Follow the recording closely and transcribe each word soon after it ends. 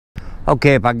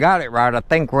Okay, if I got it right, I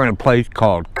think we're in a place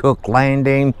called Cook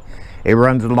Landing. It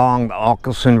runs along the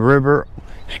Arkansas River,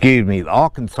 the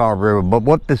Arkansas River. But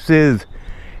what this is,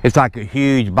 it's like a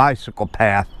huge bicycle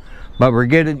path. But we're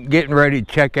getting ready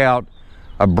to check out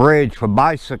a bridge for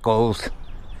bicycles,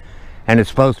 and it's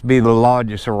supposed to be the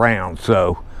largest around.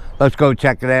 So let's go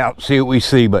check it out, see what we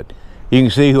see. But you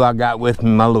can see who I got with me,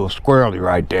 my little squirrely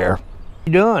right there. What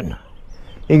you doing?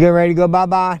 You get ready to go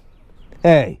bye-bye?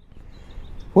 Hey,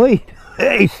 wait.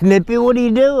 Hey, Snippy, what are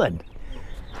you doing?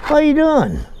 What are you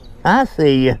doing? I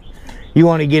see you. You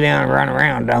want to get down and run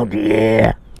around, don't you?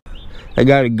 Yeah. I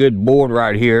got a good board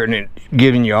right here, and it's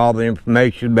giving you all the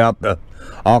information about the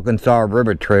Arkansas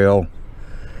River Trail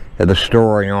and the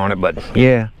story on it. But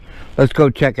yeah, let's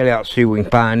go check it out, see what we can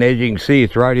find. As you can see,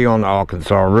 it's right here on the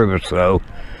Arkansas River, so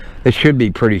it should be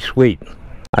pretty sweet.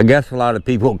 I guess a lot of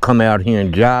people come out here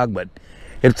and jog, but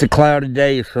it's a cloudy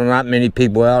day, so not many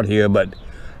people out here. But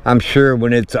I'm sure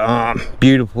when it's a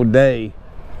beautiful day,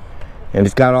 and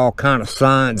it's got all kind of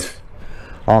signs,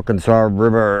 Arkansas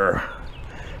River,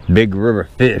 big river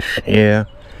fish. Yeah,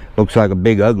 looks like a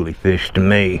big ugly fish to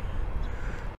me.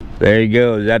 There you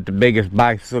go. Is that the biggest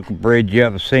bicycle bridge you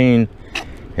ever seen?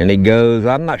 And it goes,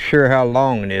 I'm not sure how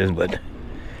long it is, but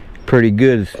pretty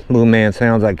good. This little man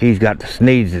sounds like he's got the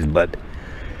sneezes, but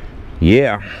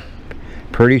yeah,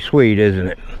 pretty sweet, isn't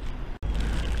it?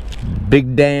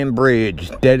 Big damn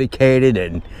bridge, dedicated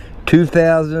in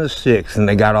 2006, and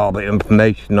they got all the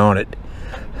information on it.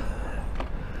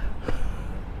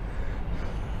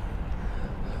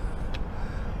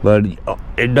 But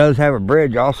it does have a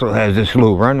bridge, also has this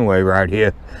little runway right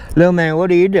here. Little man, what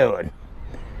are you doing?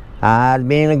 I'm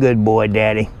being a good boy,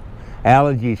 Daddy.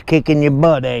 Allergies kicking your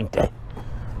butt, ain't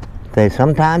they?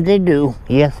 Sometimes they do.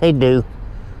 Yes, they do.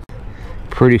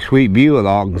 Pretty sweet view of the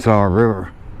Arkansas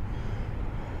River.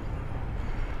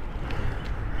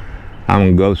 I'm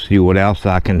gonna go see what else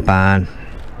I can find.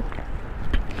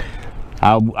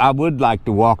 I would like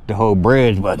to walk the whole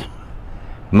bridge, but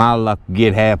my luck,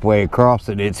 get halfway across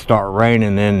it, it'd start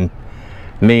raining, and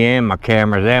me and my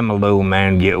cameras and my little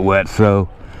man get wet, so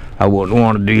I wouldn't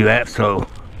want to do that. So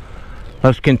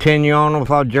let's continue on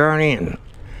with our journey and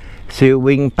see what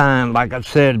we can find. Like I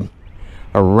said,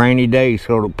 a rainy day,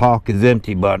 so the park is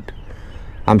empty, but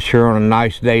I'm sure on a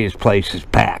nice day this place is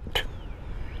packed.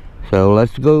 So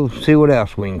let's go see what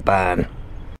else we can find.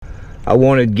 I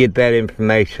wanted to get that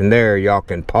information there. Y'all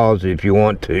can pause it if you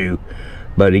want to,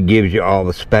 but it gives you all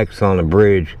the specs on the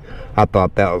bridge. I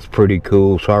thought that was pretty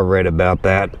cool, so I read about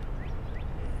that.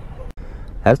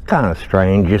 That's kind of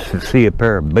strange just to see a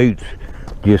pair of boots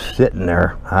just sitting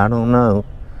there. I don't know.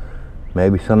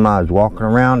 Maybe somebody's walking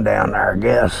around down there, I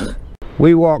guess.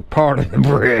 We walked part of the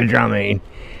bridge, I mean.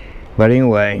 But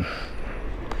anyway,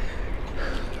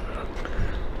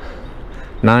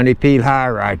 90 feet high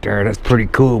right there. That's pretty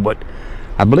cool. But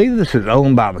I believe this is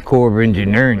owned by the Corps of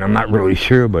Engineering. I'm not really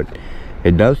sure, but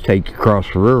it does take you across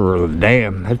the river or the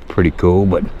dam. That's pretty cool.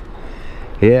 But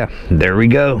yeah, there we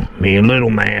go. Me and little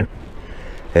man.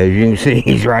 As you can see,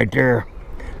 he's right there.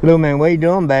 Little man, what you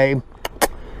doing, babe?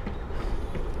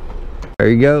 There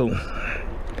you go.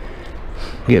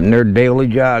 Getting their daily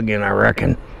jog in, I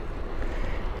reckon.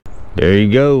 There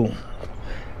you go.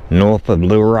 North of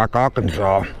Little Rock,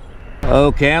 Arkansas.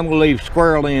 Okay, I'm gonna leave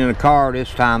Squirrely in the car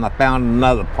this time. I found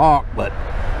another park, but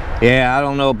yeah, I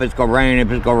don't know if it's gonna rain.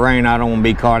 If it's gonna rain, I don't want to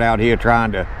be caught out here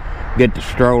trying to get the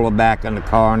stroller back in the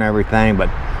car and everything. But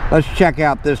let's check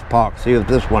out this park, see if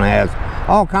this one has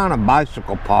all kind of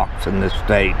bicycle parks in this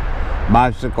state.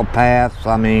 Bicycle paths.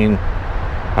 I mean,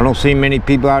 I don't see many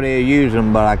people out here using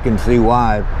them, but I can see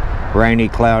why. Rainy,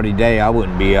 cloudy day, I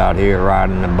wouldn't be out here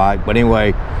riding the bike. But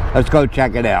anyway, let's go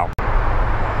check it out.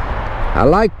 I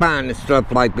like finding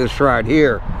stuff like this right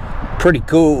here. Pretty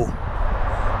cool.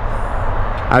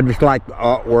 I just like the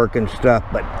artwork and stuff,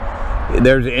 but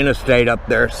there's an interstate up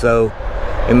there, so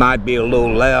it might be a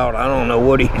little loud. I don't know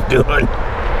what he's doing.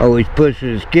 Oh, he's pushing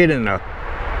his kid in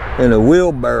a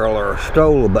wheelbarrow or a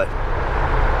stroller, but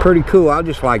pretty cool. I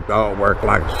just like the artwork,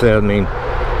 like I said. I mean,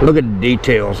 look at the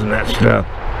details and that stuff.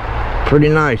 Pretty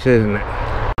nice, isn't it?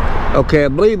 Okay, I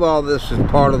believe all this is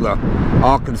part of the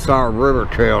Arkansas River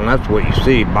Trail, and that's what you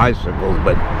see, bicycles.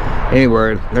 But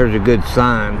anyway, there's a good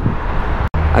sign.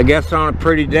 I guess on a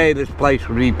pretty day this place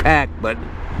would be packed, but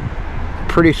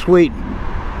pretty sweet.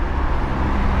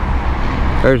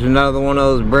 There's another one of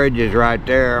those bridges right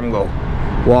there. I'm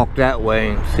gonna walk that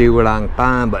way and see what I can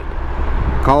find, but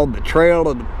called the Trail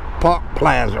of the Park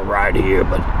Plaza right here.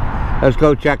 But let's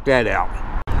go check that out.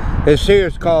 This here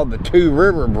is called the Two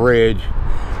River Bridge.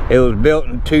 It was built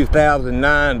in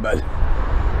 2009, but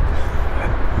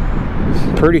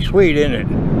pretty sweet, isn't it?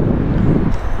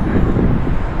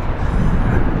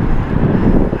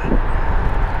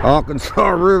 Arkansas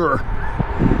River.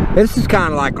 This is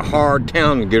kind of like a hard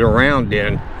town to get around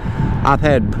in. I've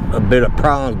had a bit of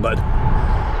problems, but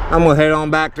I'm gonna head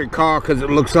on back to the car because it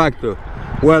looks like the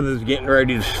weather's getting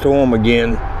ready to storm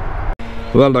again.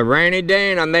 Well, the rainy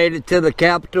day, and I made it to the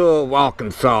capital of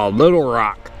Arkansas, Little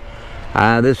Rock.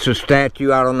 This is a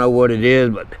statue. I don't know what it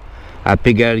is, but I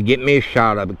figured I'd get me a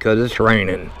shot of it because it's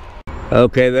raining.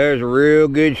 Okay, there's a real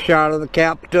good shot of the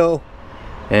Capitol,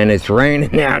 and it's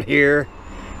raining out here,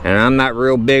 and I'm not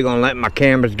real big on letting my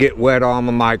cameras get wet on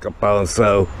my microphone,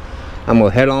 so I'm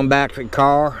gonna head on back to the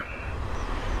car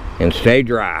and stay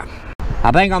dry.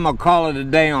 I think I'm gonna call it a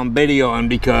day on videoing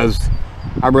because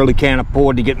I really can't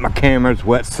afford to get my cameras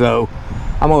wet, so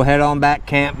I'm gonna head on back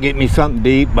camp, get me something to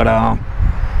eat, but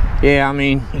yeah, I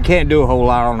mean, you can't do a whole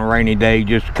lot on a rainy day,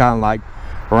 just kind of like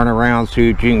run around,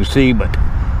 see what you can see, but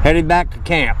headed back to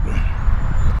camp.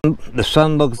 The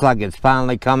sun looks like it's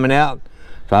finally coming out,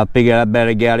 so I figured I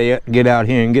better get out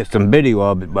here and get some video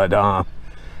of it. But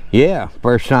yeah,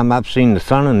 first time I've seen the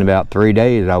sun in about 3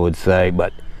 days, I would say,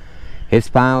 but it's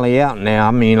finally out now.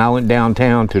 I mean, I went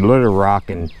downtown to Little Rock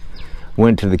and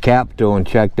went to the Capitol and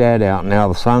checked that out. Now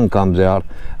the sun comes out.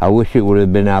 I wish it would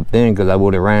have been out then because I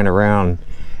would have ran around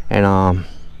and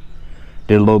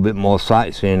did a little bit more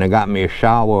sightseeing. I got me a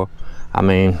shower. I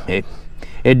mean,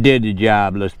 it did the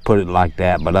job, let's put it like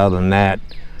that. But other than that,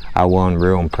 I wasn't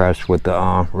real impressed with the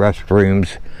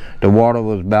restrooms. The water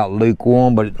was about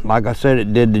lukewarm, but like I said,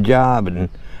 it did the job, and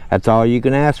that's all you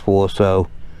can ask for. So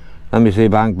let me see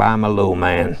if I can buy my little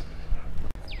man.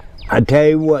 I tell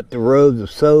you what, the roads are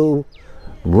so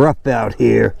rough out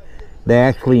here, they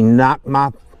actually knocked my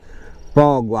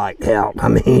fog light out. I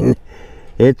mean,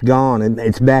 it's gone, and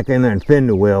it's back in there and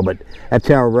spinning well, but that's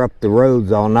how rough the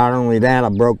roads are. Not only that, I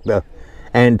broke the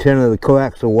antenna of the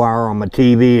coaxial wire on my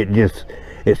TV.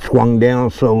 It swung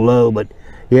down so low. But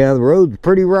yeah, the road's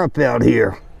pretty rough out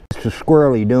here. It's a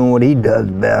squirrely doing what he does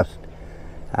best.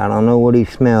 I don't know what he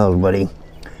smells, but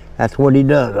that's what he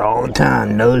does all the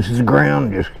time. Noses the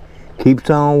ground, just keeps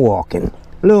on walking.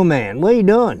 Little man, what are you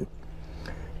doing?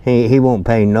 He won't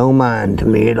pay no mind to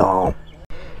me at all.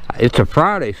 It's a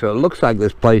Friday, so it looks like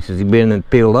this place has been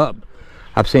filled up.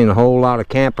 I've seen a whole lot of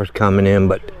campers coming in,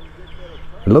 but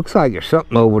it looks like there's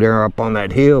something over there up on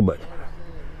that hill. But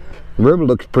the river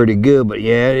looks pretty good, but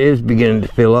yeah, it is beginning to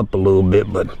fill up a little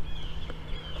bit. But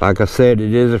like I said,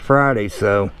 it is a Friday,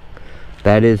 so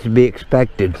that is to be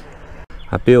expected.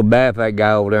 I feel bad for that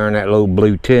guy over there in that little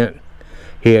blue tent.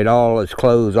 He had all his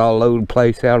clothes all over the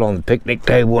place out on the picnic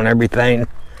table and everything.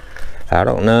 I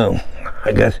don't know.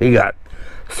 I guess he got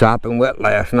sopping wet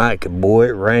last night, 'cause boy,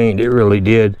 it rained. It really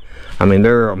did. I mean,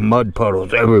 there are mud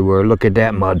puddles everywhere. Look at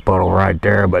that mud puddle right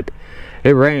there. But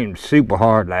it rained super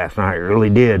hard last night. It really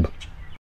did.